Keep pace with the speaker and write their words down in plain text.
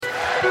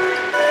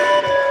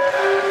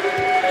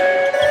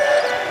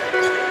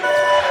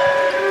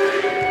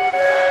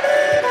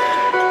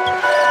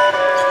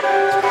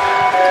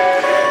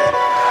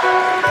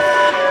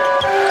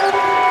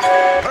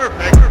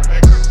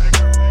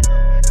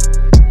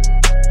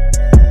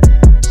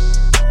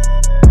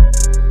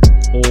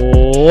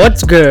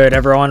What's good,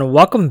 everyone?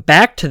 Welcome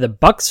back to the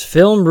Bucks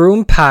Film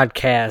Room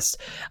podcast.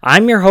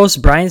 I'm your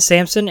host, Brian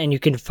Sampson, and you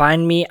can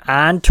find me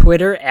on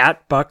Twitter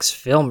at Bucks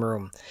Film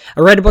Room.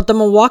 I write about the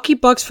Milwaukee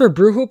Bucks for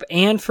Brewhoop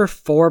and for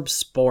Forbes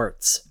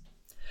Sports.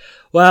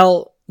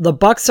 Well, the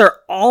Bucks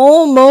are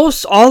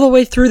almost all the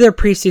way through their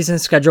preseason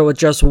schedule with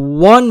just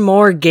one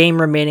more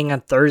game remaining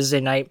on Thursday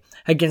night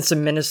against the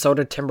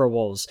Minnesota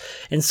Timberwolves.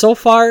 And so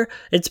far,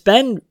 it's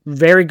been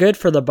very good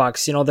for the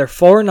Bucks. You know, they're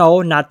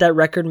 4-0, not that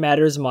record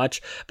matters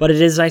much, but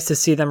it is nice to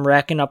see them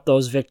racking up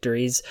those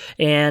victories.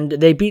 And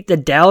they beat the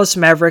Dallas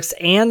Mavericks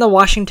and the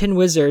Washington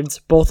Wizards,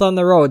 both on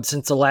the road,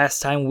 since the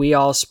last time we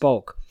all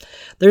spoke.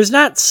 There's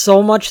not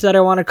so much that I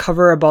want to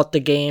cover about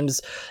the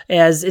games,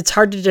 as it's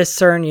hard to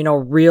discern,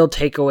 real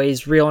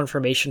takeaways, real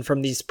information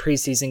from these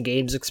preseason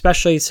games,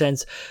 especially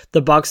since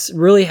the Bucks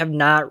really have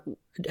not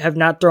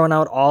thrown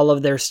out all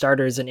of their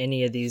starters in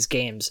any of these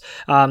games.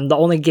 The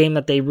only game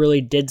that they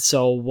really did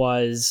so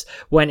was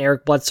when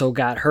Eric Bledsoe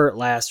got hurt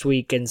last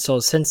week. And so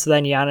since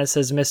then, Giannis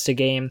has missed a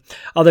game.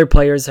 Other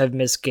players have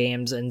missed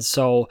games. And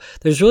so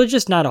there's really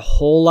just not a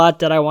whole lot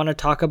that I want to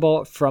talk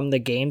about from the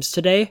games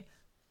today.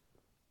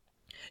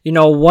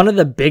 One of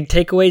the big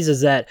takeaways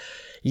is that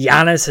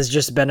Giannis has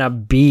just been a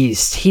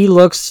beast. He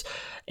looks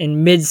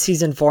in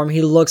mid-season form,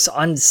 he looks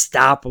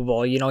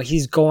unstoppable.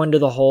 He's going to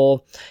the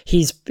hole.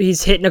 He's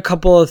hitting a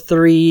couple of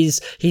threes.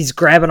 He's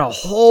grabbing a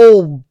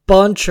whole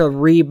bunch of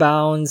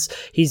rebounds.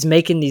 He's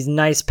making these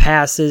nice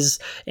passes,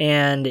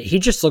 and he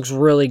just looks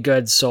really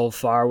good so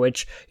far,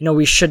 which,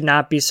 we should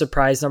not be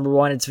surprised. Number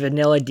one, it's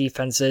vanilla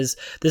defenses.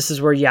 This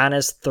is where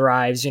Giannis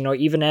thrives.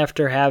 Even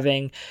after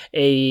having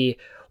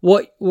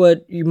what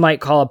you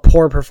might call a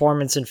poor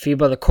performance in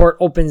FIBA. The court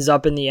opens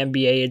up in the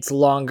NBA. It's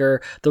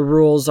longer. The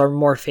rules are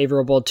more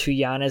favorable to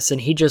Giannis, and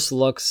he just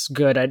looks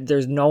good.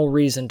 There's no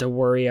reason to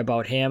worry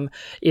about him.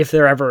 If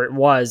there ever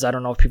was, I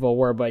don't know if people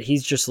were, but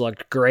he's just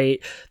looked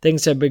great.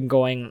 Things have been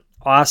going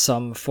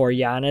awesome for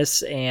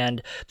Giannis,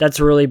 and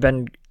that's really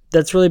been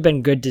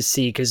good to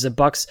see, because the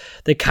Bucks,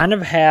 they kind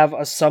of have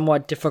a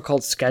somewhat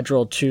difficult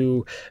schedule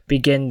to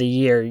begin the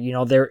year.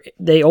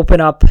 They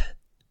open up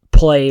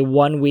play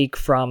 1 week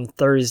from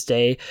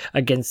Thursday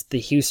against the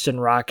Houston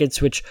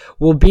Rockets, which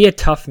will be a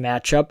tough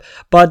matchup.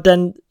 But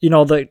then,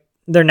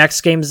 their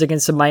next game is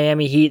against the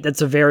Miami Heat.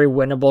 That's a very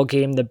winnable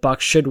game. The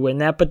Bucks should win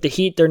that. But the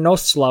Heat, they're no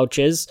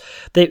slouches.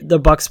 The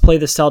Bucks play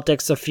the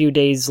Celtics a few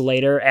days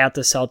later at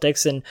the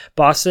Celtics, and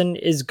Boston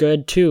is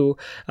good too.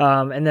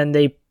 And then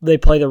they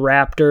play the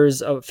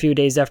Raptors a few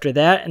days after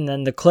that, and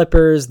then the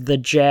Clippers, the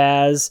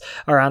Jazz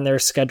are on their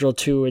schedule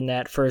too in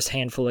that first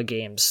handful of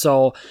games.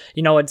 So,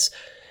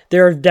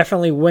 there are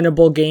definitely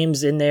winnable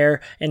games in there,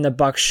 and the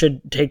Bucks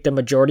should take the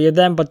majority of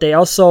them, but they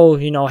also,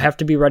 have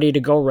to be ready to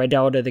go right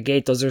out of the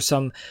gate. Those are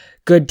some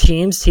good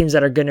teams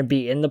that are going to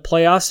be in the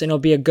playoffs, and it'll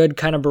be a good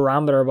kind of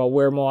barometer about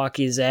where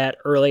Milwaukee's at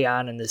early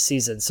on in the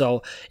season.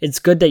 So it's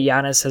good that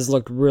Giannis has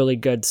looked really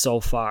good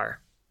so far.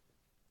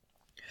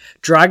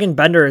 Dragan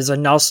Bender is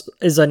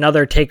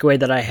another takeaway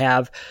that I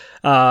have.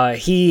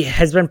 He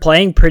has been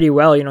playing pretty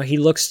well. He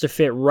looks to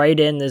fit right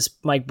in this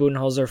Mike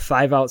Budenholzer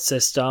 5-out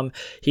system.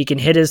 He can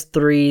hit his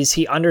threes.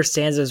 He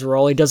understands his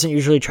role. He doesn't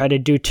usually try to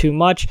do too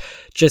much.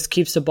 Just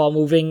keeps the ball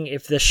moving.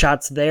 If the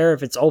shot's there,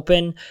 if it's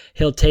open,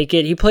 he'll take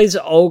it. He plays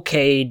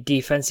okay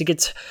defense. He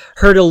gets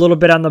hurt a little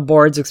bit on the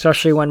boards,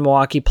 especially when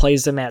Milwaukee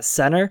plays him at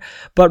center.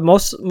 But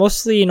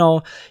mostly,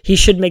 he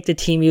should make the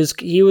team.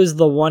 He was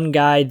the one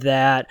guy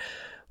that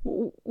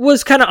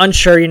was kind of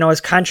unsure. His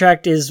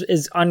contract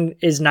is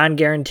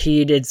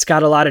non-guaranteed. It's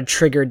got a lot of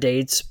trigger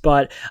dates,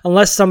 but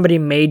unless somebody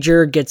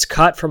major gets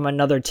cut from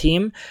another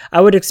team, I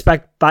would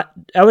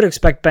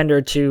expect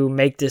Bender to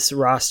make this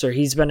roster.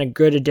 He's been a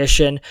good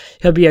addition.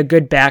 He'll be a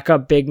good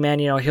backup big man.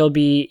 He'll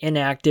be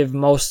inactive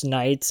most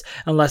nights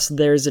unless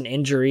there's an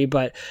injury,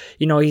 but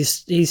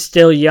he's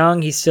still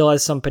young. He still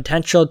has some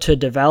potential to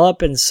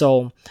develop, and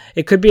so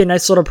it could be a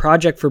nice little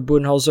project for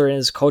Budenholzer and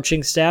his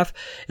coaching staff.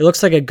 It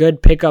looks like a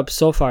good pickup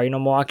so far.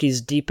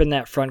 Milwaukee's deep in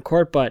that front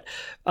court, but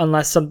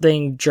unless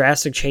something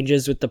drastic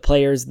changes with the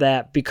players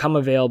that become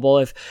available,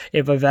 if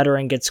a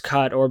veteran gets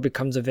cut or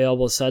becomes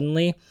available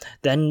suddenly,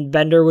 then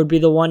Bender would be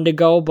the one to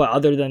go. But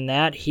other than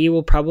that, he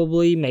will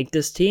probably make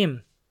this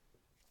team.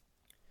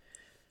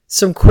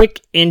 Some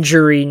quick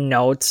injury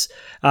notes.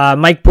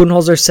 Mike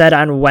Budenholzer said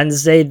on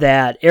Wednesday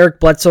that Eric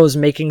Bledsoe is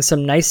making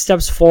some nice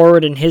steps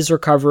forward in his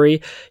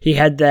recovery. He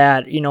had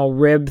that,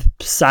 rib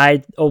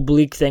side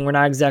oblique thing. We're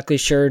not exactly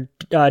sure.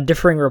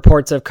 Differing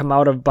reports have come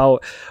out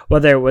about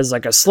whether it was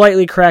like a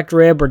slightly cracked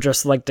rib or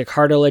just like the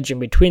cartilage in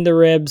between the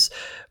ribs.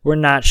 We're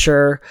not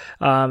sure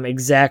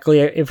exactly.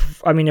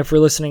 If we're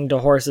listening to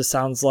Horst, it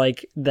sounds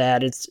like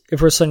that.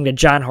 If we're listening to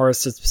John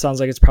Horst, it sounds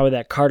like it's probably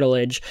that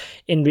cartilage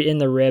in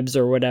the ribs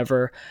or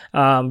whatever.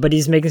 But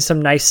he's making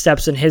some nice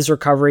steps in his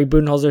recovery.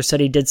 Budenholzer said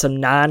he did some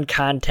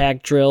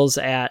non-contact drills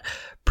at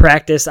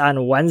practice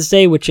on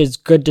Wednesday, which is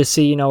good to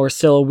see. We're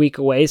still a week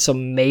away, so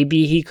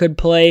maybe he could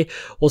play.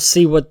 We'll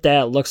see what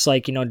that looks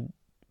like.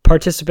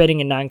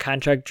 participating in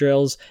non-contact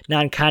drills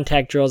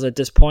at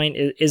this point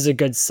is a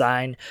good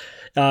sign.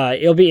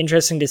 It'll be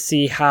interesting to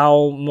see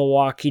how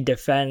Milwaukee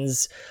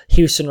defends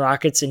Houston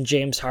Rockets and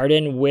James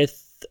Harden with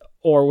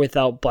or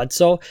without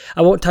Bledsoe.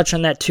 I won't touch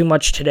on that too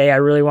much today. I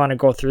really want to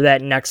go through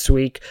that next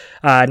week.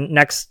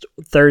 Next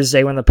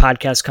Thursday when the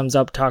podcast comes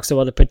up, talks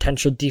about the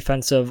potential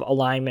defensive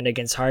alignment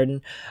against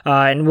Harden.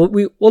 And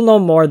we'll know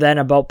more then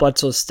about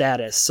Bledsoe's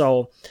status.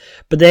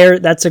 But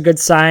that's a good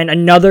sign.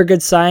 Another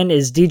good sign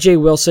is DJ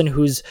Wilson,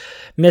 who's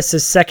missed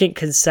his second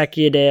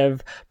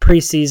consecutive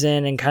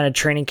preseason and kind of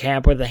training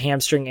camp with a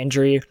hamstring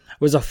injury,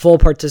 was a full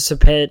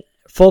participant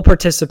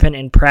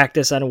in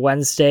practice on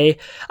Wednesday.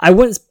 I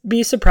wouldn't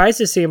be surprised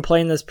to see him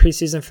play in this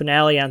preseason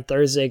finale on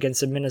Thursday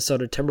against the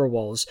Minnesota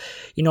Timberwolves.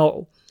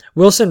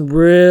 Wilson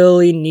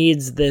really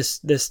needs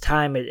this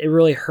time. It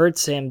really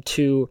hurts him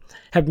to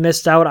have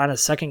missed out on a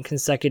second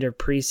consecutive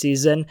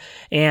preseason.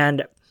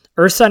 And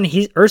Ersan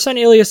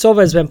Ilyasova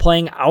has been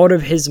playing out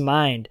of his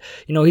mind.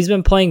 He's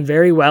been playing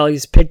very well.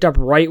 He's picked up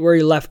right where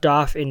he left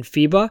off in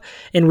FIBA,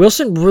 and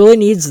Wilson really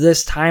needs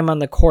this time on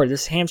the court.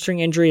 This hamstring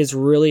injury has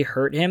really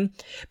hurt him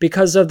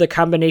because of the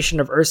combination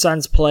of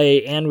Ersan's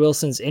play and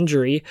Wilson's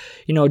injury.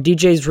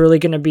 DJ's really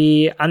going to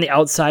be on the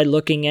outside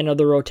looking in of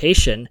the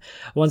rotation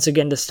once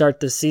again to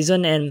start the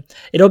season, and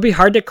it'll be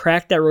hard to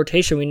crack that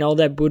rotation. We know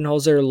that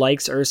Budenholzer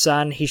likes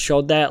Ersan. He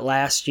showed that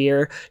last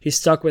year. He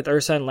stuck with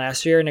Ersan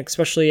last year, and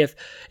especially if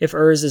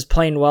Urs is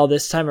playing well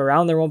this time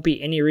around, there won't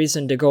be any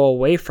reason to go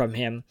away from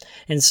him.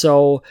 And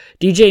so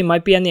DJ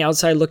might be on the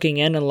outside looking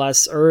in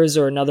unless Urs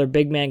or another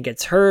big man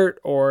gets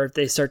hurt or if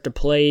they start to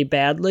play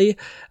badly.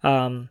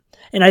 And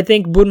I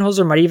think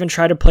Budenholzer might even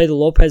try to play the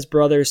Lopez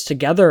brothers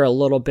together a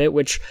little bit,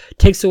 which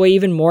takes away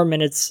even more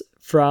minutes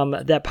from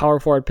that power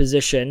forward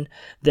position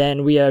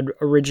than we had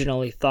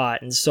originally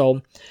thought. And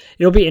so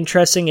it'll be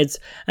interesting.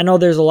 I know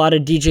there's a lot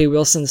of DJ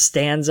Wilson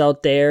stands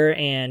out there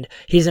and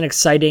he's an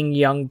exciting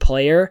young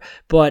player,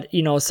 but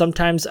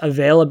sometimes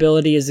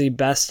availability is the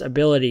best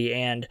ability.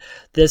 And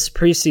this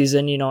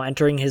preseason,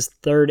 entering his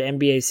third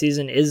NBA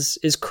season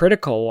is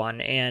critical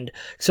one. And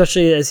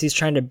especially as he's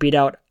trying to beat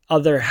out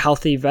other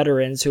healthy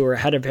veterans who were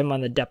ahead of him on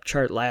the depth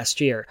chart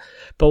last year.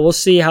 But we'll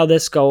see how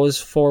this goes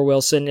for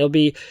Wilson.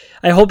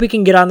 I hope he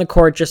can get on the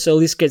court just to at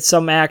least get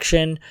some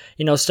action,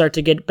 start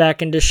to get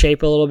back into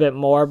shape a little bit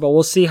more, but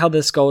we'll see how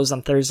this goes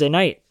on Thursday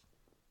night.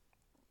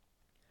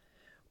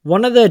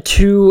 One of the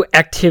two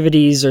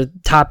activities or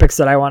topics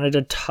that I wanted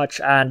to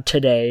touch on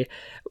today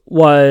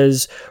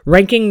was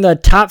ranking the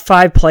top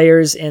 5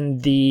 players in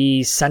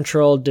the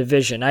Central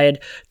Division. I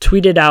had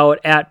tweeted out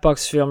at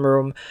Bucks Film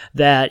Room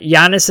that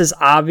Giannis is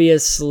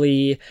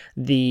obviously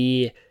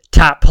the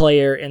top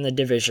player in the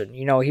division.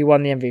 He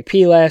won the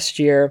MVP last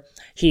year.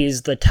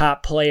 He's the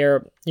top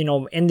player,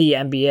 in the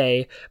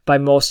NBA by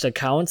most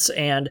accounts.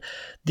 And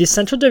the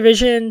Central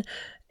Division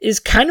is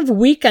kind of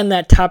weak on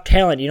that top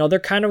talent. They're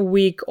kind of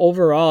weak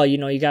overall.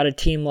 You got a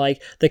team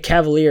like the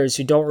Cavaliers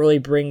who don't really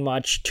bring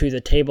much to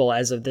the table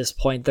as of this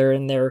point. They're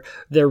in their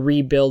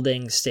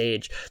rebuilding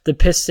stage. The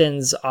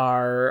Pistons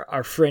are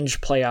a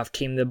fringe playoff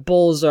team. The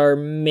Bulls are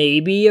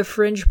maybe a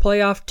fringe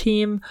playoff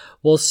team.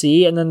 We'll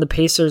see. And then the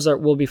Pacers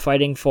will be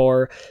fighting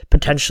for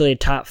potentially a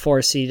top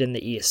 4 seed in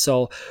the East.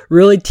 So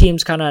really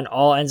teams kind of on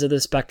all ends of the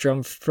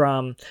spectrum,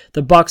 from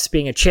the Bucks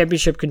being a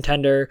championship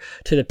contender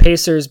to the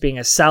Pacers being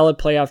a solid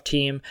playoff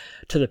team,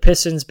 to the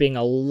Pistons being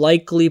a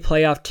likely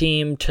playoff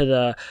team, to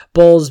the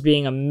Bulls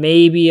being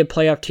maybe a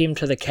playoff team,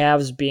 to the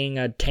Cavs being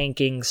a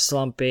tanking,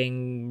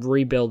 slumping,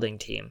 rebuilding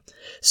team.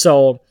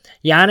 So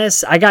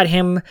Giannis, I got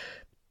him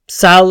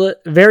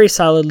very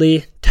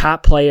solidly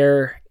top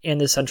player in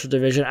the Central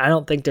Division. I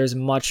don't think there's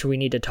much we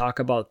need to talk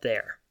about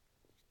there.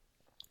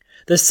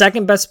 The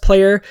second best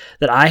player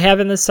that I have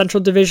in the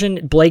Central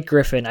Division, Blake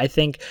Griffin. I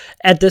think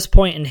at this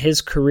point in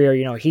his career,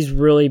 he's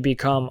really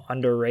become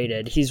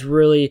underrated. He's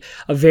really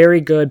a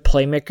very good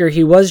playmaker.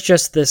 He was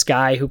just this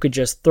guy who could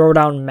just throw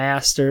down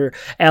monster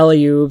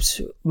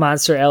alley-oops,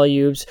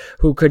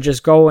 who could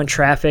just go in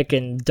traffic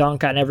and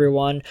dunk on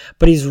everyone.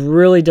 But he's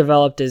really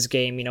developed his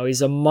game.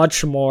 He's a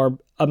much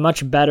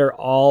better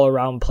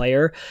all-around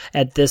player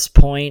at this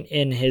point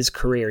in his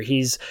career.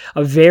 He's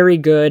a very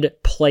good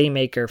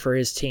playmaker for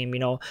his team.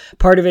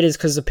 Part of it is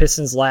because the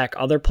Pistons lack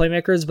other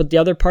playmakers, but the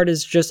other part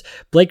is just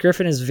Blake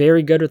Griffin is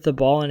very good with the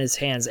ball in his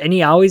hands, and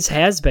he always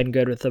has been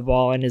good with the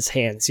ball in his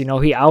hands.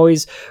 He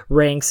always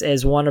ranks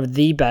as one of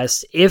the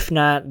best, if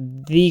not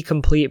the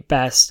complete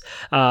best,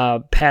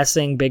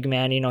 passing big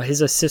man.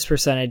 His assist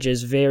percentage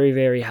is very,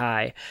 very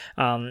high.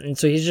 And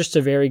so he's just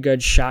a very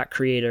good shot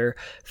creator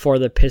for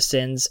the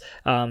Pistons.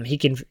 He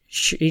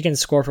can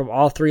score from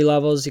all 3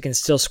 levels. He can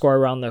still score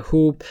around the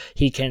hoop.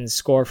 He can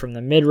score from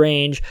the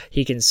mid-range.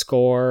 He can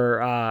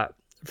score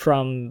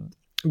from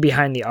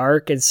behind the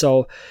arc. And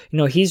so,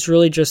 he's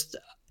really just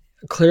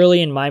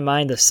clearly, in my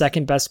mind, the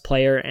second best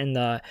player in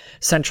the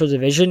Central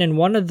Division and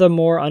one of the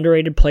more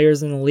underrated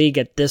players in the league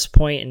at this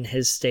point in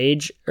his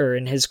stage or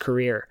in his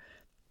career.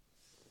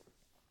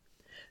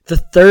 the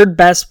third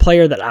best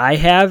player that I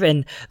have,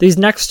 and these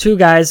next two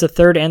guys, the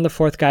third and the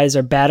fourth guys,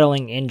 are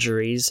battling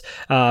injuries.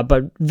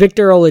 But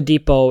Victor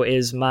Oladipo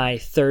is my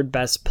third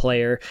best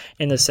player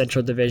in the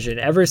Central Division.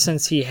 Ever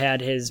since he had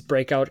his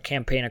breakout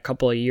campaign a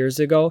couple of years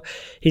ago,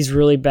 he's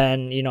really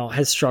been,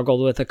 has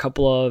struggled with a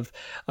couple of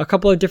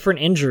different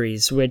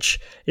injuries, which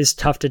is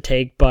tough to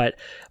take. But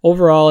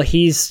overall,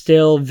 he's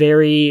still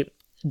very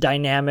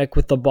dynamic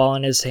with the ball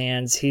in his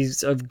hands.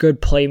 He's a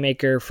good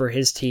playmaker for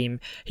his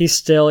team. He's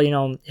still,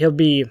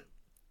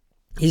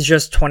 he's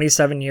just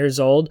 27 years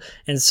old,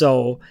 and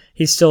so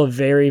he's still a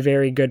very,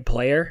 very good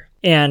player.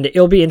 And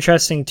it'll be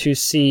interesting to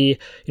see,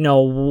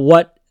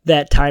 what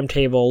that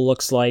timetable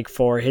looks like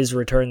for his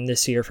return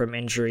this year from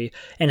injury,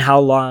 and how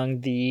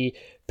long the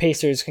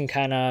Pacers can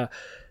kind of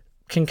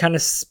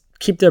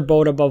keep their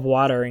boat above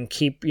water and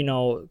keep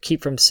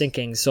from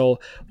sinking.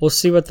 So we'll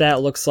see what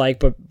that looks like.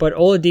 But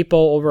Oladipo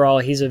overall,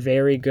 he's a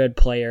very good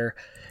player,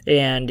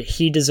 and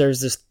he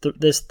deserves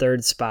this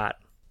third spot.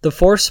 The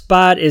fourth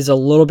spot is a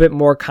little bit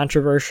more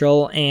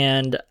controversial,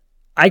 and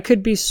I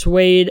could be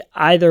swayed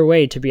either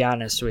way, to be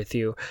honest with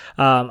you.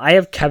 I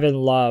have Kevin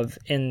Love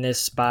in this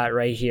spot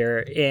right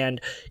here,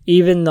 and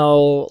even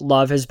though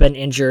Love has been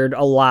injured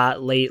a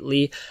lot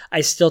lately,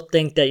 I still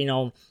think that,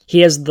 he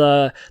has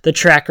the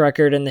track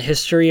record and the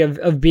history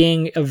of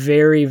being a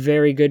very,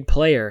 very good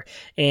player.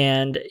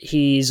 And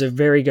he's a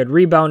very good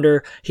rebounder.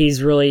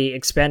 He's really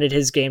expanded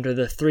his game to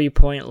the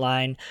 3-point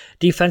line.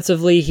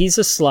 Defensively, he's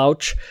a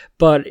slouch,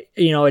 but,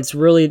 it's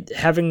really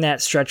having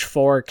that stretch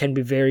four can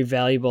be very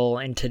valuable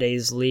in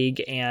today's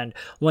league. And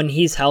when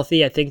he's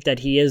healthy, I think that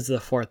he is the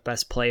fourth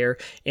best player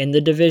in the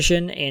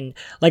division. And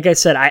like I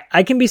said,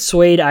 I can be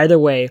swayed either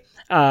way.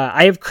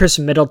 I have Chris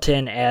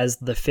Middleton as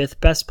the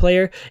fifth best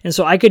player, and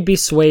so I could be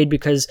swayed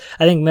because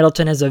I think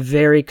Middleton has a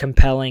very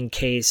compelling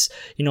case.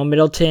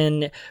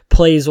 Middleton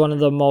plays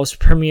the most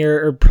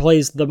premier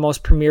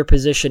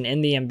position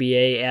in the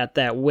NBA at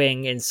that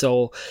wing, and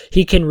so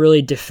he can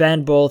really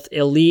defend both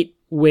elite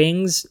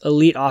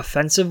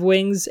offensive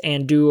wings,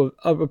 and do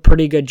a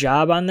pretty good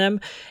job on them,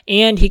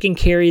 and he can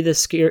carry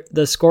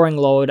the scoring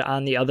load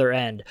on the other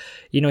end.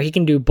 He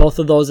can do both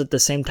of those at the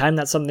same time.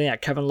 That's something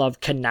that Kevin Love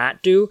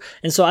cannot do,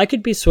 and so I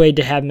could be swayed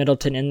to have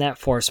Middleton in that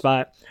 4th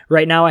spot.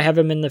 Right now, I have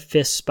him in the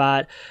 5th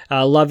spot.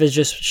 Love is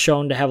just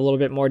shown to have a little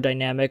bit more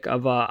dynamic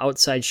of a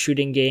outside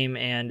shooting game,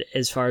 and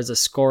as far as a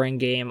scoring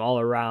game all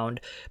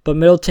around. But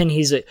Middleton,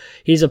 he's a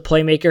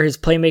playmaker. His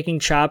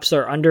playmaking chops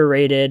are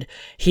underrated.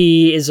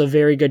 He is a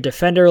very good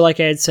defender,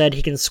 like I had said.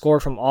 He can score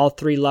from all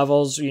 3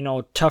 levels.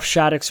 Tough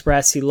shot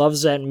express. He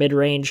loves that mid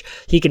range.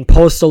 He can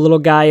post a little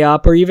guy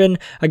up, or even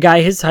a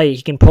guy his height.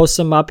 He can post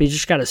him up. He's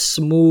just got a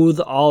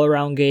smooth all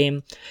around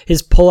game.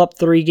 His pull up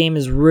 3 game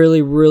is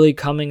really, really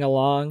coming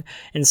along,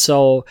 and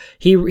so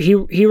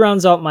he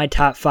rounds out my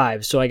top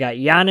 5. So I got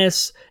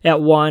Giannis at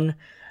 1,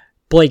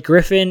 Blake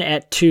Griffin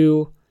at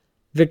 2,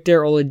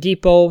 Victor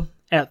Oladipo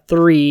at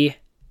 3,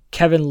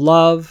 Kevin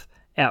Love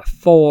at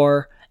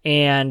 4,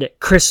 and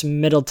Chris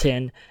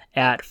Middleton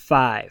at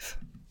 5.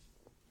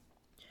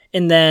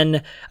 And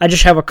then I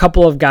just have a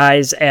couple of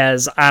guys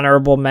as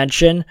honorable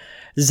mention.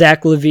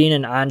 Zach LaVine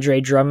and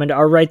Andre Drummond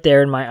are right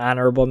there in my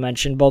honorable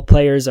mention. Both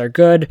players are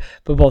good,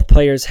 but both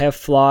players have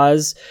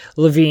flaws.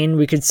 LaVine,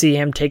 we could see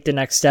him take the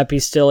next step.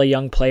 He's still a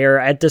young player.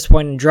 At this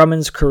point in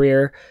Drummond's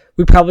career,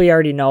 we probably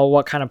already know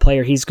what kind of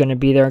player he's going to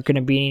be. There aren't going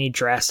to be any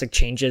drastic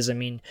changes. I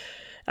mean,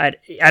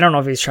 I don't know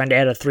if he's trying to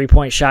add a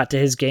 3-point shot to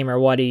his game or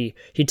what. He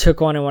took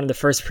one in one of the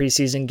first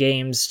preseason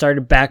games,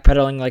 started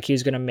backpedaling like he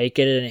was going to make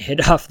it, and it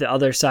hit off the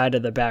other side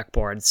of the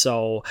backboard.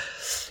 So,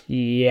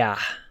 yeah.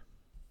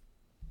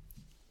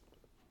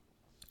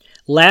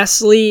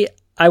 Lastly,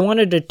 I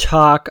wanted to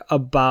talk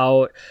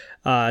about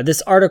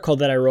this article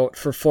that I wrote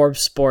for Forbes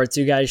Sports.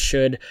 You guys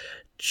should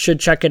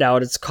check it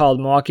out. It's called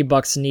Milwaukee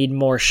Bucks Need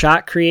More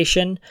Shot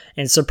Creation.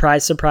 And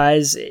surprise,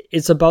 surprise,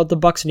 it's about the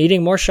Bucks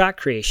needing more shot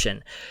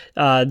creation.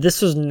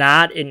 This was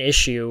not an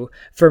issue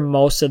for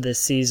most of the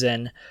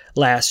season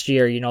last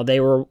year.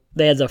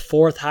 They had the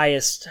 4th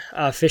highest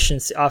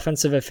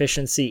offensive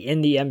efficiency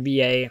in the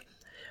NBA.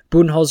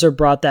 Budenholzer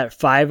brought that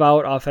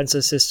 5-out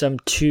offensive system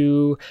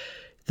to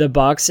the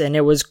Bucks, and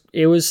it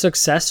was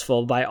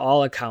successful by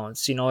all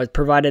accounts. It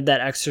provided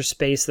that extra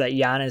space that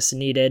Giannis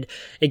needed.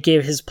 It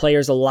gave his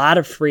players a lot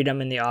of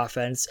freedom in the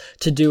offense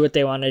to do what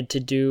they wanted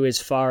to do,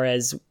 as far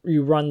as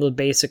you run the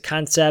basic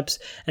concepts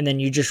and then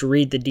you just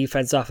read the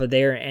defense off of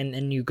there and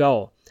then you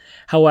go.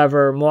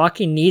 However,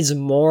 Milwaukee needs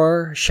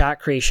more shot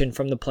creation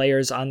from the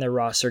players on their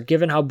roster.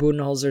 Given how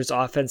Budenholzer's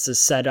offense is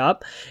set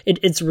up,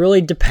 it's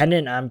really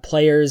dependent on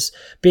players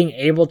being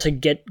able to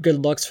get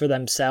good looks for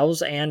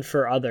themselves and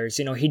for others.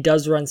 He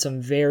does run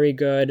some very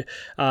good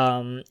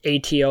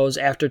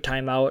ATOs, after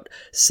timeout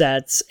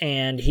sets,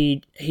 and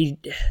he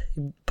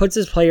puts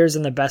his players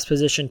in the best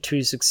position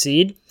to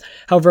succeed.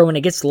 However, when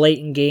it gets late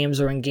in games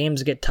or when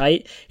games get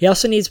tight, he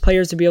also needs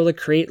players to be able to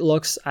create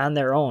looks on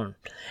their own.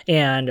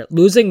 And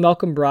losing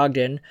Malcolm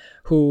Brogdon,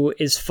 who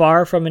is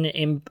far from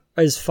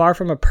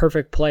a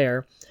perfect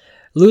player,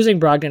 losing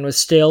Brogdon was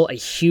still a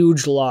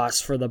huge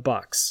loss for the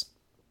Bucks.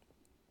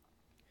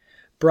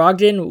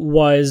 Brogdon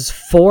was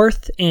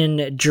 4th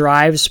in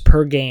drives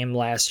per game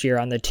last year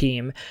on the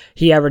team.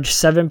 He averaged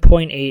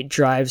 7.8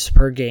 drives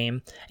per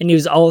game, and he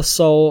was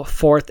also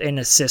 4th in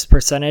assist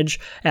percentage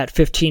at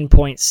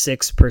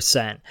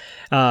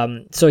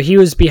 15.6%. So he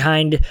was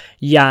behind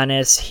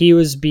Giannis, he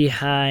was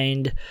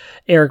behind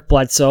Eric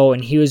Bledsoe,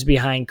 and he was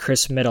behind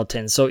Chris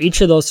Middleton. So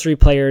each of those 3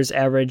 players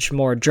averaged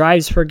more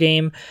drives per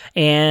game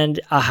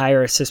and a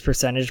higher assist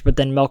percentage, but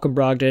then Malcolm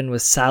Brogdon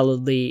was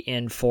solidly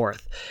in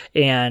 4th.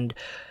 And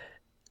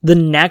the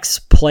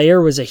next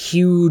player was a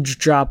huge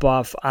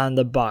drop-off on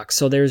the Bucks.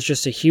 So there's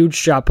just a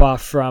huge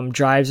drop-off from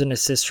drives and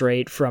assist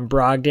rate from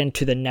Brogdon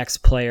to the next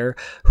player,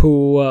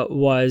 who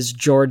was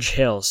George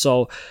Hill.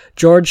 So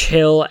George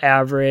Hill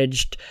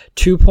averaged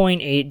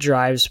 2.8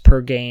 drives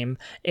per game,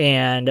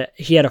 and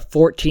he had a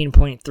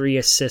 14.3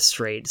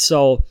 assist rate.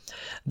 So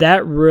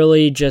that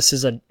really just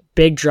is a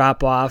big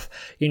drop-off.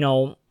 You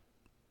know,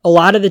 a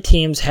lot of the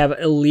teams have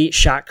elite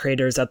shot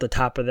creators at the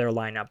top of their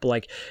lineup.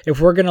 Like, if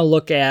we're going to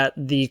look at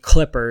the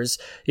Clippers,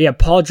 you have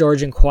Paul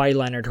George and Kawhi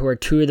Leonard, who are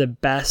 2 of the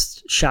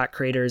best shot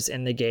creators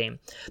in the game.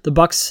 The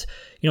Bucks,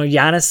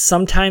 Giannis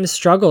sometimes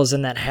struggles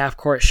in that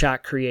half-court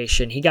shot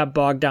creation. He got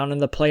bogged down in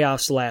the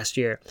playoffs last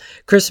year.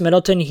 Chris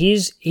Middleton,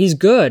 he's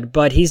good,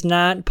 but he's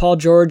not Paul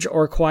George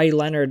or Kawhi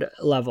Leonard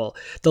level.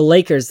 The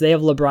Lakers, they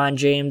have LeBron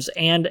James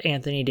and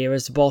Anthony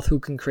Davis, both who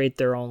can create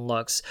their own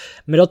looks.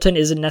 Middleton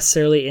isn't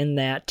necessarily in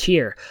that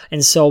tier.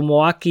 And so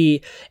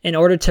Milwaukee, in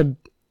order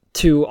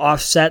to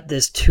offset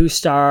this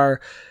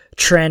 2-star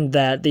trend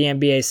that the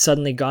NBA has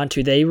suddenly gone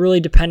to, they really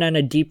depend on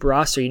a deep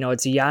roster.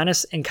 It's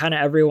Giannis and kind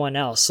of everyone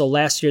else. So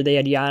last year they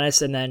had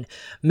Giannis, and then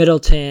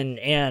Middleton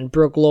and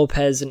Brook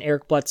Lopez and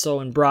Eric Bledsoe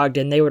and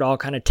Brogdon. They would all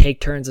kind of take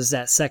turns as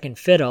that second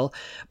fiddle.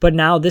 But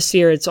now this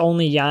year it's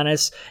only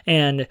Giannis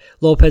and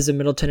Lopez and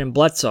Middleton and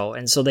Bledsoe.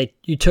 And so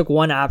you took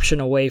one option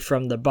away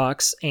from the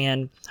Bucks,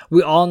 and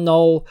we all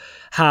know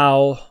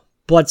how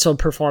Bledsoe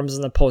performs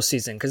in the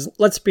postseason, because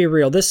let's be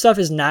real, this stuff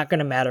is not going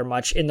to matter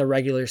much in the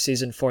regular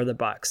season for the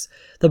Bucks.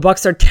 The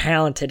Bucks are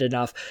talented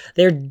enough.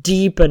 They're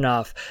deep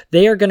enough.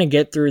 They are going to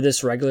get through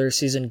this regular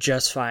season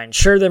just fine.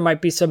 Sure, there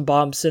might be some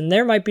bumps and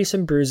there might be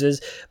some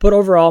bruises, but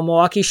overall,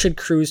 Milwaukee should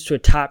cruise to a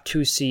top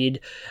 2 seed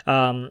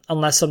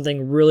unless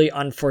something really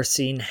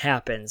unforeseen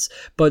happens.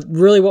 But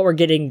really what we're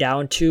getting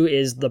down to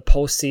is the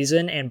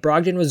postseason, and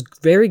Brogdon was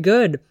very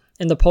good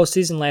in the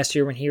postseason last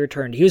year when he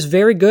returned. He was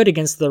very good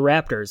against the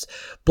Raptors.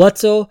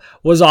 Bledsoe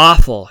was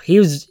awful. He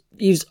was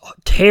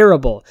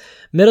terrible.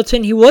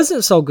 Middleton, he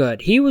wasn't so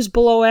good. He was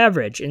below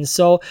average. And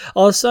so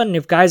all of a sudden,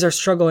 if guys are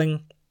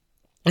struggling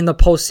in the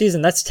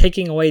postseason, that's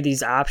taking away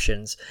these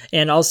options.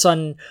 And all of a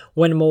sudden,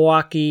 when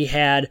Milwaukee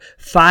had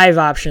 5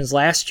 options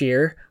last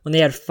year, when they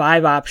had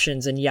 5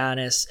 options in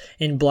Giannis,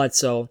 in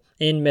Bledsoe,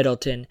 in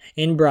Middleton,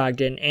 in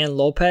Brogdon, and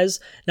Lopez.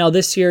 Now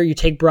this year, you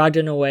take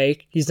Brogdon away.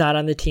 He's not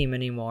on the team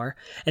anymore.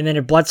 And then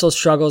if Bledsoe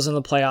struggles in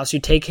the playoffs, you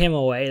take him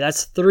away.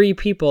 That's 3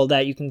 people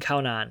that you can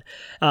count on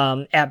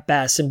at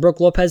best. And Brook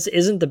Lopez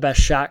isn't the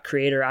best shot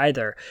creator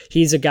either.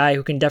 He's a guy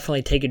who can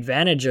definitely take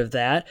advantage of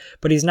that,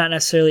 but he's not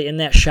necessarily in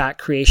that shot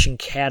creation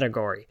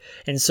category.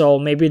 And so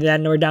maybe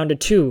then we're down to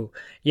 2.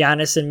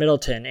 Giannis and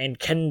Middleton, and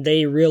can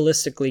they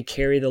realistically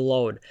carry the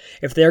load?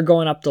 If they're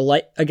going up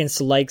against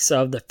the likes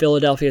of the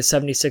Philadelphia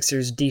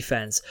 76ers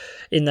defense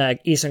in the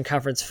Eastern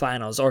Conference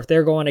Finals, or if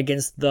they're going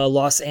against the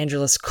Los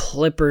Angeles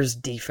Clippers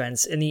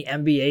defense in the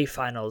NBA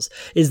Finals,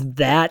 is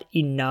that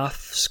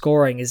enough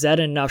scoring? Is that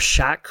enough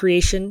shot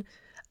creation?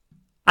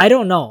 I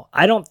don't know.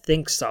 I don't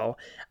think so.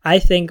 I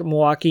think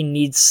Milwaukee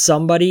needs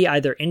somebody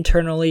either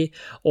internally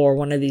or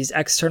one of these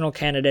external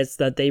candidates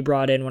that they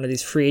brought in, one of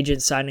these free agent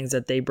signings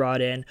that they brought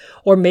in,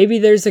 or maybe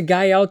there's a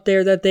guy out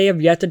there that they have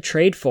yet to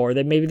trade for,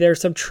 that maybe there's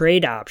some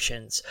trade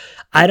options.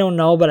 I don't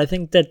know, but I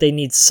think that they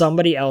need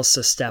somebody else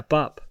to step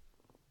up.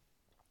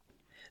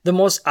 The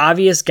most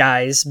obvious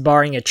guys,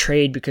 barring a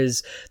trade,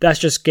 because that's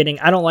just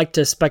I don't like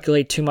to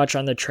speculate too much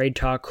on the trade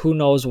talk. Who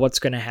knows what's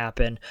going to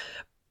happen?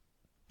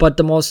 But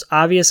the most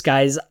obvious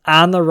guys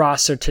on the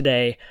roster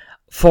today,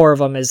 4 of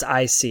them as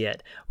I see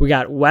it. We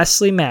got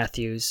Wesley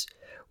Matthews,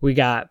 we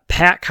got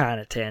Pat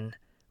Connaughton,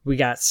 we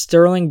got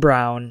Sterling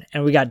Brown,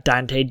 and we got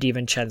Dante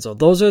DiVincenzo.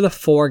 Those are the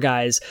 4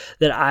 guys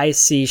that I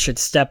see should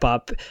step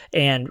up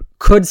and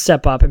could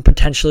step up and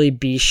potentially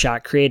be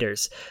shot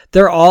creators.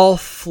 They're all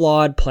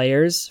flawed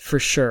players for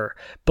sure,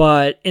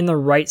 but in the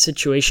right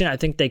situation, I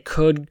think they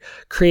could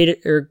create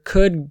it, or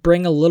could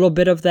bring a little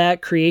bit of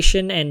that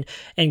creation and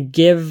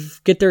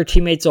get their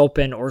teammates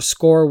open or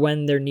score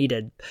when they're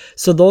needed.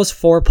 So those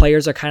 4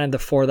 players are kind of the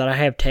 4 that I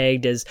have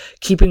tagged as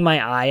keeping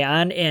my eye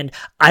on, and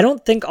I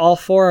don't think all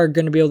 4 are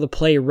going to be able to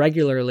play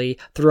regularly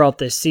throughout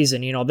this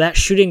season. That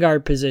shooting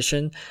guard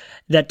position,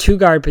 that 2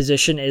 guard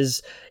position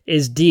is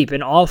deep,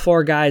 and all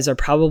 4 guys are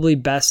probably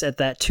best at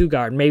that 2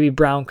 guard. Maybe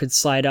Brown could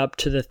slide up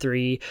to the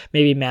 3,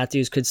 maybe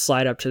Matthews could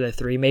slide up to the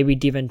 3, maybe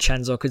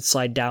DiVincenzo could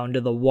slide down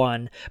to the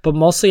 1, but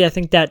mostly I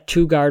think that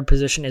 2 guard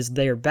position is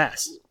their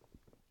best.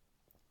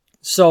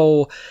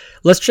 So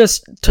let's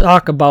just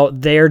talk about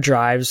their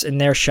drives and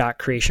their shot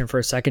creation for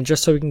a second,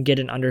 just so we can get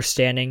an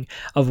understanding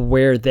of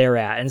where they're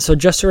at. And so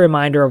just a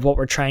reminder of what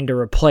we're trying to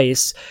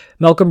replace,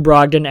 Malcolm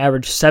Brogdon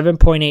averaged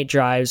 7.8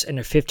 drives and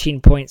a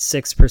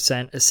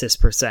 15.6% assist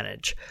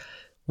percentage.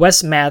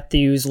 Wes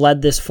Matthews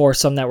led this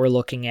foursome that we're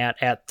looking at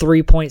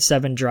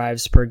 3.7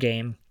 drives per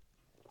game.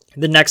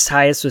 The next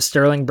highest was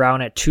Sterling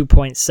Brown at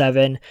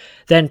 2.7,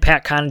 then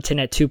Pat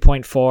Connaughton at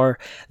 2.4,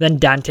 then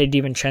Donte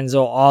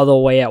DiVincenzo all the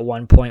way at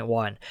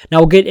 1.1. Now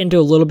we'll get into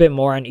a little bit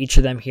more on each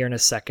of them here in a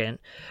second,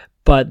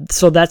 but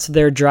so that's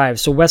their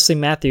drive. So Wesley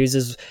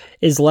Matthews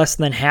is less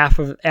than half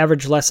of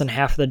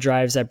the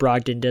drives that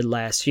Brogdon did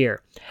last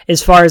year.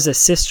 As far as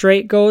assist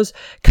rate goes,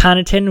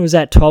 Connaughton was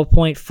at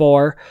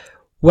 12.4.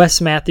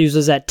 Wes Matthews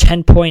was at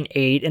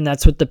 10.8, and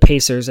that's with the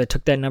Pacers. I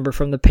took that number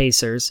from the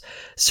Pacers.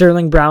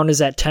 Sterling Brown is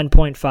at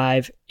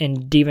 10.5, and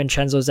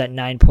DiVincenzo is at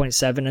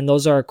 9.7, and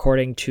those are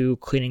according to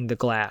Cleaning the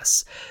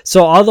Glass.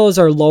 So all those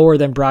are lower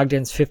than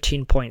Brogdon's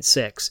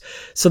 15.6.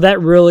 So that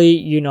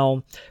really,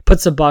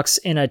 puts the Bucks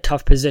in a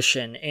tough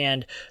position.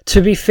 And to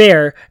be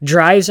fair,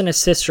 drives and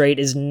assist rate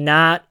is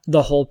not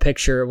the whole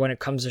picture when it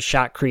comes to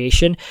shot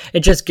creation. It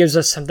just gives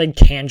us something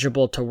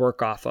tangible to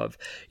work off of.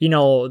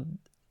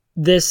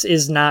 This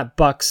is not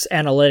Bucks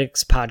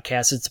Analytics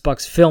podcast. It's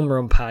Bucks Film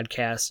Room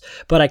podcast,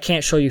 but I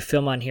can't show you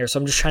film on here. So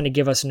I'm just trying to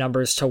give us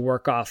numbers to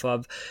work off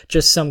of,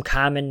 just some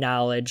common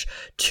knowledge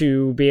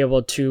to be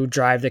able to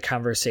drive the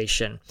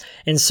conversation.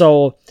 And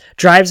so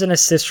drives and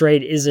assist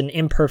rate is an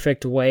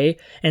imperfect way.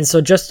 And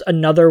so just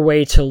another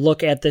way to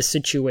look at this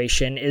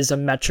situation is a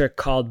metric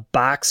called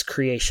box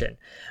creation.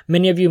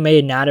 Many of you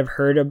may not have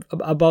heard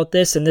about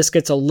this, and this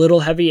gets a little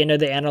heavy into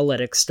the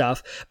analytics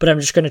stuff, but I'm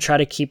just going to try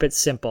to keep it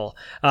simple.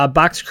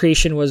 Box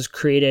creation was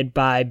created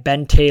by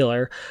Ben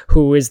Taylor,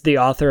 who is the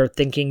author of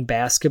Thinking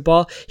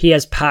Basketball. He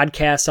has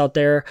podcasts out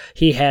there.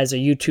 He has a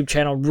YouTube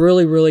channel,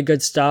 really, really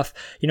good stuff.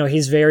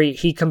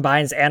 He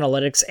combines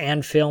analytics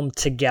and film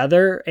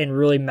together and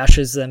really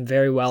meshes them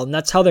very well. And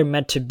that's how they're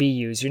meant to be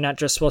used. You're not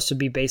just supposed to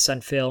be based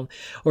on film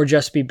or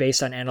just be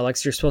based on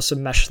analytics. You're supposed to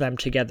mesh them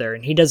together.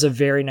 And he does a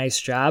very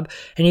nice job.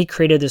 And he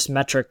created this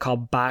metric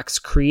called box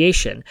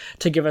creation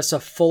to give us a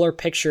fuller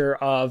picture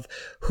of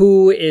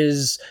who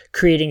is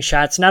creating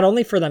shots, not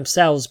only for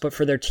themselves, but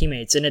for their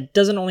teammates. And it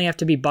doesn't only have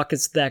to be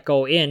buckets that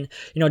go in,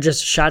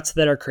 just shots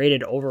that are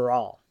created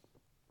overall.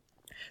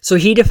 So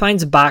he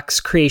defines box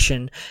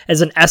creation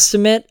as an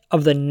estimate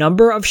of the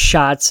number of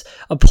shots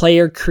a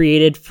player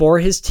created for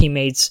his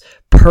teammates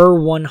per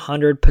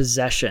 100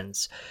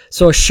 possessions.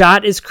 So a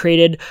shot is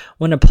created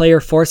when a player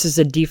forces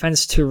the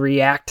defense to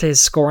react to his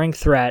scoring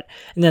threat,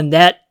 and then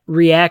that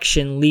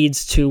reaction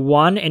leads to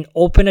an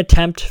open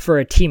attempt for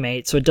a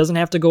teammate, so it doesn't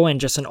have to go in,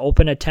 just an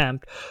open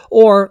attempt,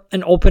 or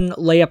an open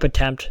layup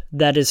attempt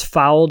that is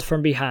fouled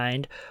from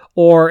behind,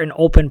 or an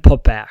open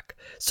putback.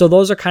 So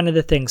those are kind of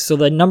the things. So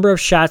the number of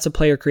shots a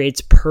player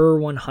creates per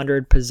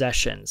 100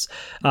 possessions.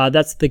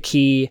 That's the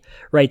key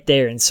right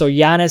there. And so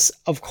Giannis,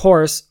 of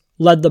course,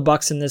 led the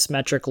Bucks in this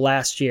metric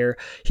last year.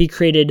 He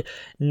created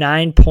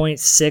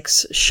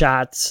 9.6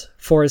 shots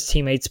for his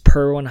teammates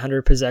per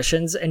 100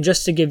 possessions. And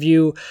just to give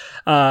you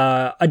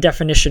a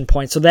definition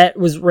point, so that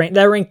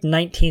ranked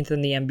 19th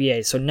in the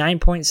NBA. So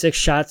 9.6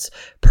 shots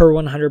per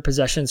 100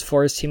 possessions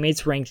for his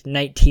teammates ranked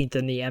 19th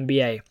in the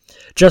NBA.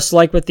 Just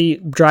like with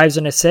the drives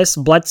and assists,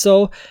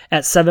 Bledsoe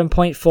at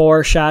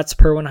 7.4 shots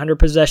per 100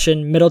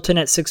 possession, Middleton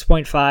at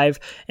 6.5,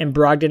 and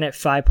Brogdon at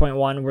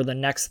 5.1 were the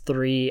next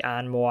three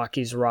on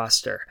Milwaukee's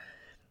roster.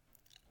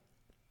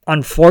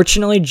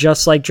 Unfortunately,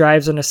 just like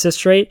drives and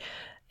assist rate,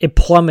 it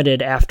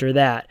plummeted after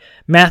that.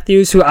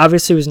 Matthews, who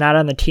obviously was not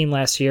on the team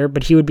last year,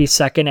 but he would be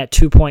second at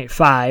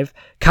 2.5,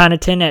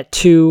 Connaughton at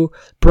 2,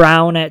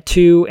 Brown at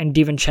 2, and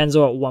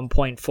DiVincenzo at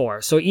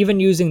 1.4. So even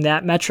using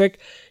that metric,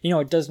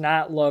 it does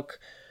not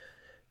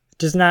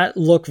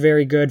look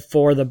very good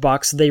for the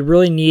Bucks. They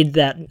really need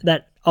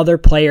that other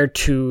player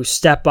to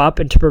step up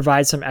and to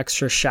provide some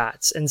extra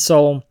shots. And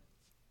so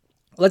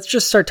let's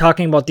just start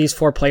talking about these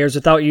four players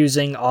without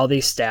using all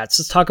these stats.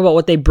 Let's talk about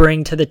what they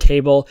bring to the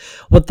table,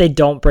 what they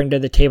don't bring to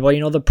the table.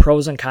 The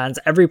pros and cons.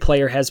 Every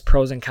player has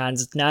pros and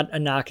cons. It's not a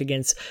knock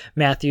against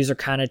Matthews or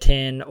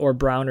Connaughton or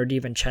Brown or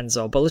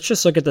DiVincenzo, but let's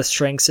just look at the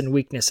strengths and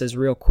weaknesses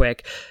real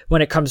quick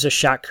when it comes to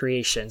shot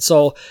creation.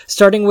 So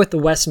starting with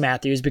Wes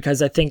Matthews,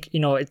 because I think,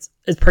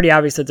 it's pretty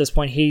obvious at this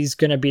point he's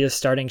going to be the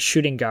starting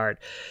shooting guard.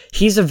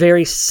 He's a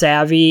very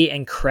savvy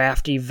and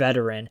crafty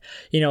veteran.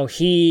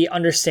 He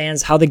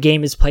understands how the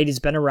game is played. He's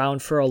been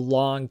around for a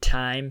long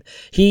time.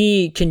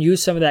 He can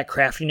use some of that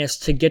craftiness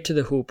to get to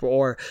the hoop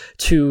or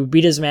to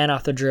beat his man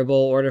off the dribble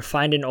or to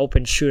find an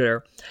open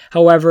shooter.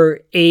 However,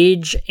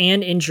 age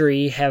and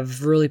injury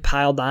have really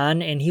piled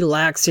on, and he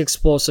lacks the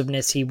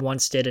explosiveness he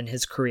once did in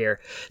his career.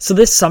 So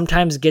this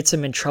sometimes gets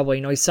him in trouble.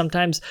 He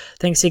sometimes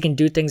thinks he can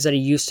do things that he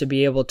used to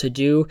be able to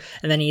do,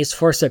 and then he is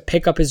forced to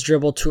pick up his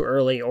dribble too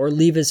early or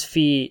leave his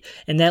feet,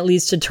 and that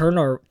leads to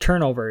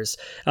turnovers.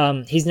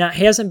 He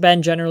hasn't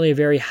been generally a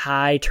very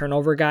high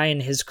turnover guy in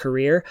his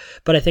career,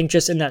 but I think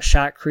just in that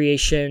shot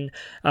creation,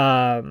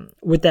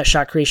 with that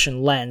shot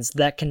creation lens,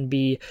 that can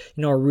be,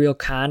 a real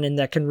con, and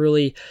that can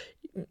really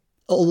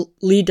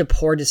lead to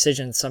poor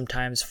decisions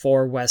sometimes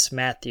for Wes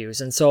Matthews.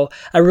 And so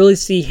I really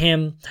see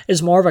him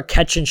as more of a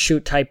catch and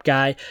shoot type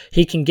guy.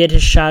 He can get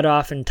his shot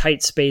off in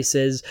tight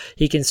spaces.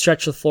 He can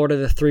stretch the floor to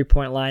the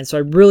 3-point line. So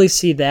I really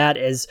see that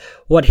as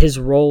what his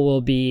role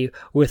will be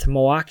with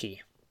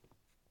Milwaukee.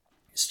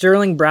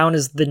 Sterling Brown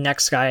is the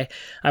next guy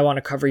I want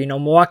to cover.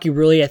 Milwaukee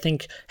really, I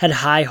think, had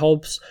high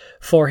hopes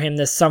for him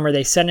this summer.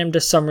 They sent him to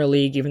Summer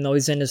League, even though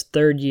he's in his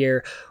third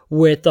year,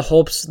 with the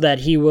hopes that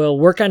he will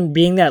work on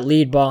being that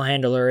lead ball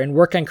handler and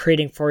work on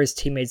creating for his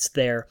teammates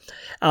there.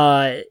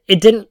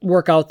 It didn't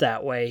work out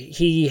that way.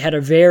 He had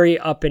a very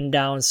up and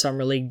down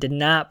Summer League, did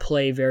not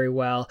play very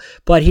well,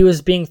 but he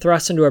was being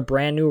thrust into a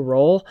brand new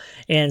role,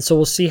 and so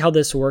we'll see how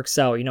this works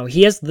out.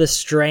 He has the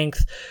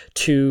strength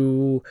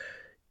to...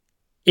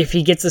 If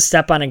he gets a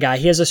step on a guy,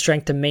 he has the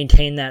strength to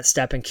maintain that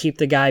step and keep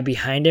the guy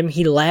behind him.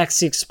 He lacks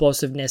the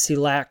explosiveness. He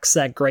lacks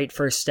that great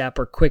first step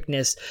or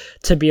quickness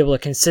to be able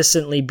to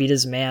consistently beat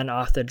his man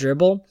off the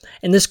dribble.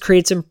 And this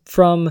prevents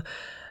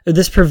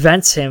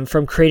him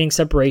from creating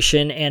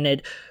separation.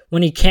 And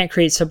when he can't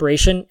create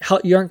separation,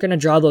 you aren't going to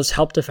draw those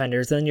help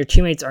defenders. Then your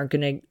teammates aren't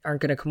going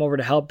to come over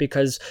to help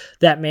because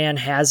that man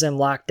has him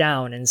locked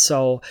down. And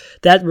so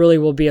that really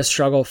will be a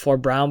struggle for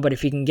Brown. But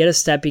if he can get a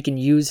step, he can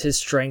use his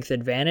strength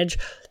advantage.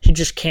 He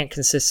just can't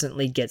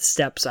consistently get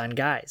steps on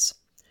guys.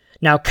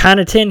 Now,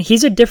 Connaughton,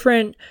 he's a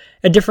different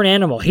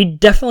animal. He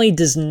definitely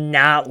does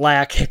not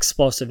lack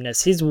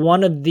explosiveness. He's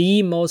one of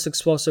the most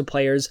explosive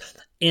players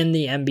in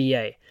the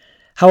NBA.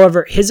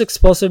 However, his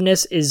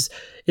explosiveness is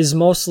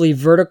mostly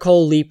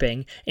vertical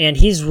leaping, and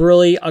he's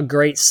really a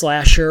great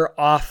slasher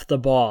off the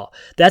ball.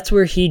 That's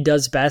where he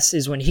does best,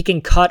 is when he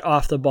can cut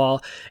off the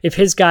ball. If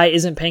his guy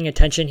isn't paying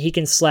attention, he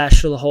can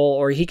slash to the hole,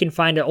 or he can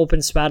find an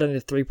open spot on the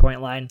 3-point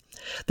line.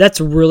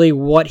 That's really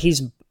what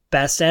he's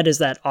best at, is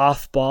that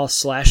off-ball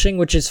slashing,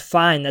 which is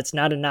fine. That's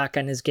not a knock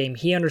on his game.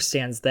 He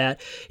understands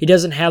that. He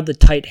doesn't have the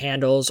tight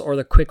handles or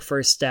the quick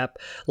first step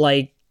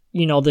like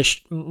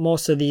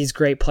most of these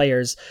great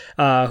players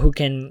who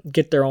can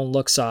get their own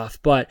looks off,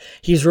 but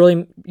he's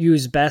really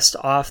used best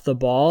off the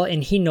ball,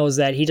 and he knows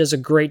that. He does a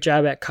great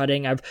job at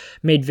cutting. I've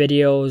made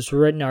videos,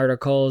 written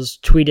articles,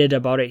 tweeted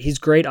about it. He's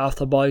great off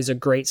the ball. He's a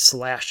great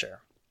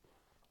slasher.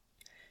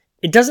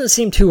 It doesn't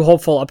seem too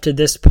hopeful up to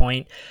this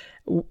point.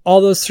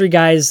 All those three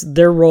guys,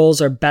 their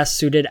roles are best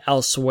suited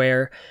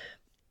elsewhere,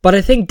 but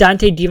I think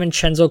Donte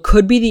DiVincenzo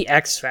could be the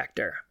X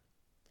factor.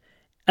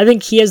 I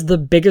think he has the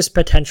biggest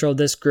potential of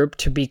this group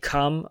to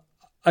become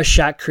a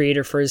shot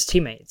creator for his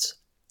teammates.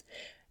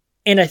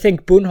 And I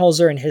think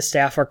Budenholzer and his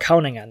staff are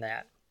counting on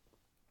that.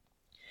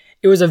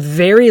 It was a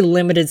very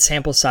limited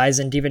sample size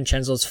in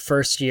DiVincenzo's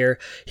first year.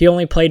 He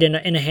only played in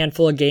a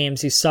handful of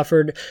games. He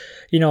suffered,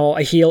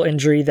 a heel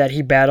injury that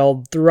he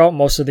battled throughout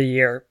most of the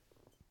year.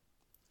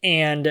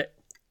 And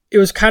it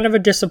was kind of a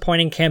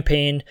disappointing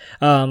campaign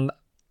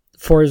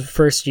for his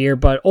first year,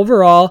 but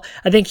overall,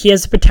 I think he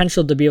has the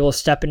potential to be able to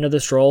step into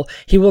this role.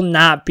 He will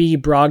not be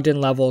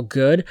Brogdon level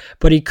good,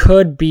 but he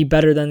could be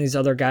better than these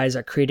other guys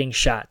at creating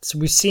shots.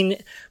 We've seen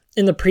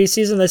in the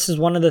preseason, this is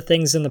one of the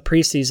things in the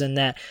preseason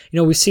that,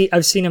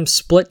 I've seen him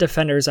split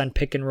defenders on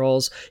pick and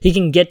rolls. He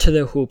can get to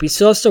the hoop. He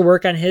still has to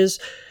work on his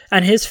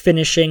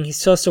finishing. He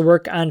still has to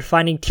work on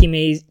finding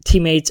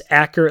teammates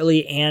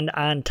accurately and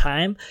on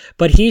time,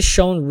 but he's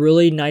shown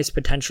really nice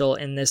potential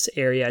in this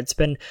area. It's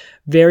been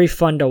very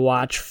fun to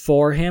watch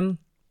for him.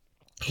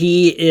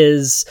 He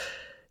has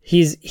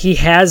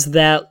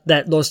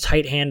those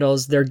tight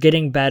handles. They're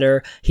getting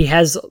better. He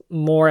has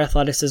more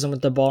athleticism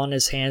with the ball in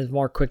his hands,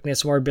 more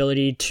quickness, more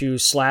ability to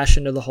slash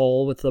into the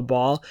hole with the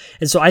ball.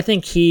 And so I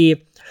think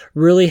he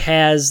really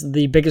has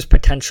the biggest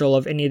potential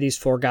of any of these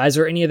four guys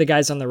or any of the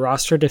guys on the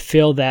roster to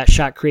fill that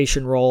shot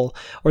creation role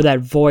or that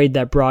void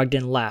that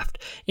Brogdon left.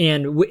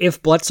 And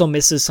if Bledsoe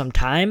misses some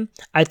time,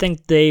 I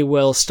think they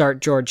will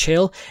start George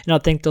Hill, and I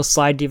think they'll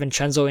slide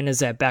DiVincenzo in as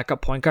that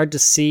backup point guard to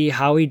see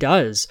how he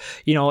does.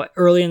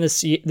 Early in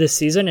this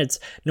season, it's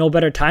no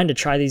better time to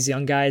try these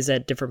young guys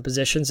at different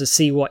positions to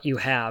see what you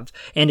have.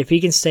 And if he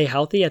can stay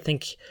healthy, I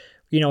think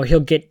he'll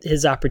get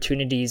his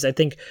opportunities. I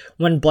think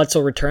when Bledsoe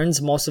returns,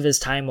 most of his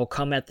time will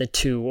come at the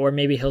 2, or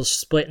maybe he'll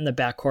split in the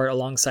backcourt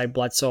alongside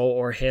Bledsoe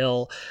or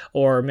Hill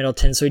or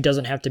Middleton, so he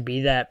doesn't have to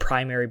be that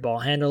primary ball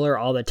handler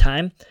all the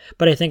time.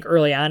 But I think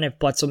early on, if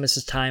Bledsoe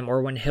misses time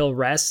or when Hill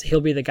rests,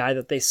 he'll be the guy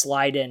that they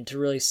slide in to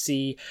really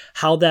see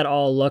how that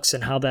all looks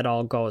and how that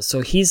all goes.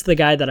 So he's the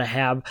guy that I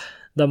have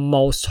the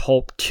most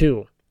hope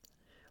to,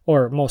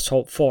 or most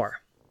hope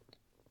for.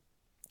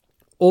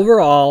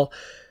 Overall,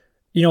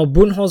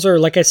 Budenholzer,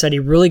 like I said, he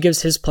really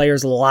gives his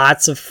players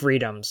lots of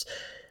freedoms.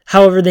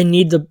 However, they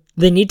need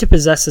to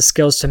possess the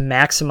skills to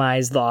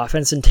maximize the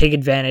offense and take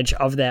advantage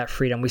of that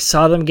freedom. We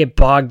saw them get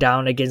bogged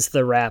down against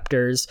the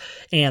Raptors,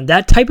 and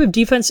that type of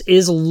defense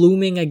is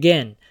looming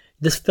again.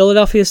 This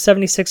Philadelphia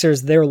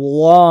 76ers, they're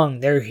long,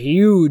 they're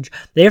huge.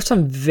 They have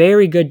some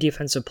very good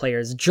defensive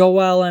players.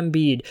 Joel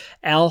Embiid,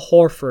 Al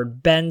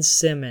Horford, Ben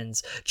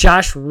Simmons,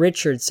 Josh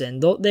Richardson.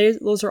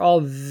 Those are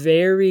all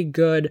very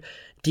good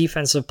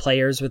defensive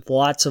players with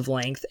lots of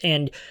length.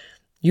 And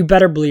you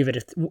better believe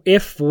it.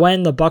 If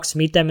when the Bucks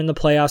meet them in the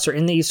playoffs or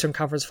in the Eastern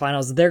Conference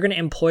Finals, they're going to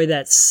employ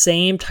that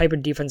same type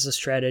of defensive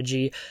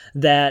strategy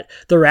that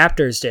the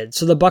Raptors did.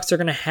 So the Bucks are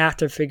going to have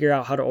to figure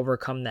out how to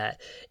overcome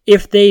that.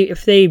 If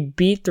they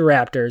beat the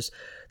Raptors,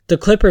 the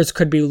Clippers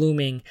could be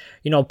looming.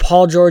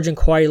 Paul George and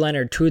Kawhi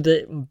Leonard, two of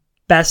the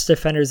best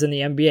defenders in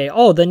the NBA.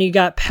 Oh, then you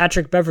got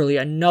Patrick Beverley,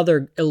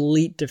 another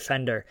elite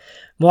defender.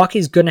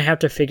 Milwaukee's going to have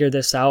to figure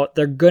this out.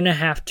 They're going to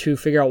have to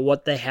figure out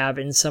what they have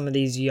in some of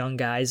these young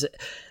guys.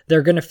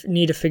 They're going to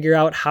need to figure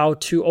out how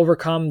to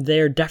overcome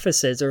their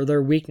deficits or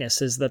their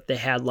weaknesses that they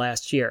had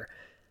last year.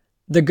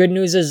 The good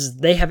news is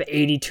they have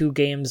 82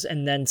 games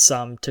and then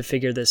some to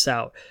figure this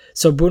out.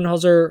 So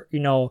Budenholzer,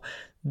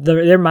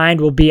 their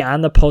mind will be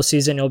on the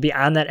postseason. It'll be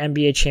on that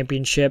NBA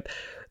championship.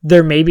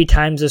 There may be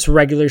times this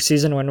regular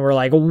season when we're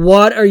like,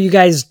 what are you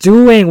guys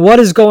doing? What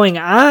is going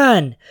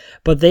on?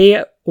 But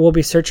they will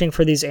be searching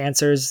for these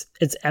answers.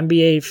 It's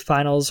NBA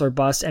finals or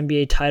bust,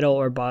 NBA title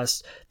or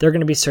bust. They're going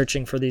to be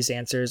searching for these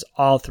answers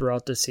all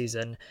throughout the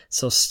season.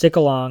 So stick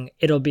along.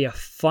 It'll be a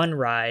fun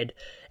ride.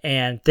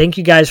 And thank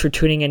you guys for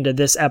tuning into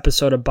this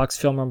episode of Bucks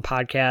Film Room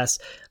Podcast.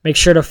 Make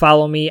sure to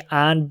follow me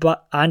on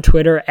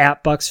Twitter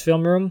at Bucks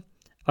Film Room.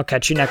 I'll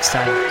catch you next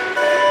time.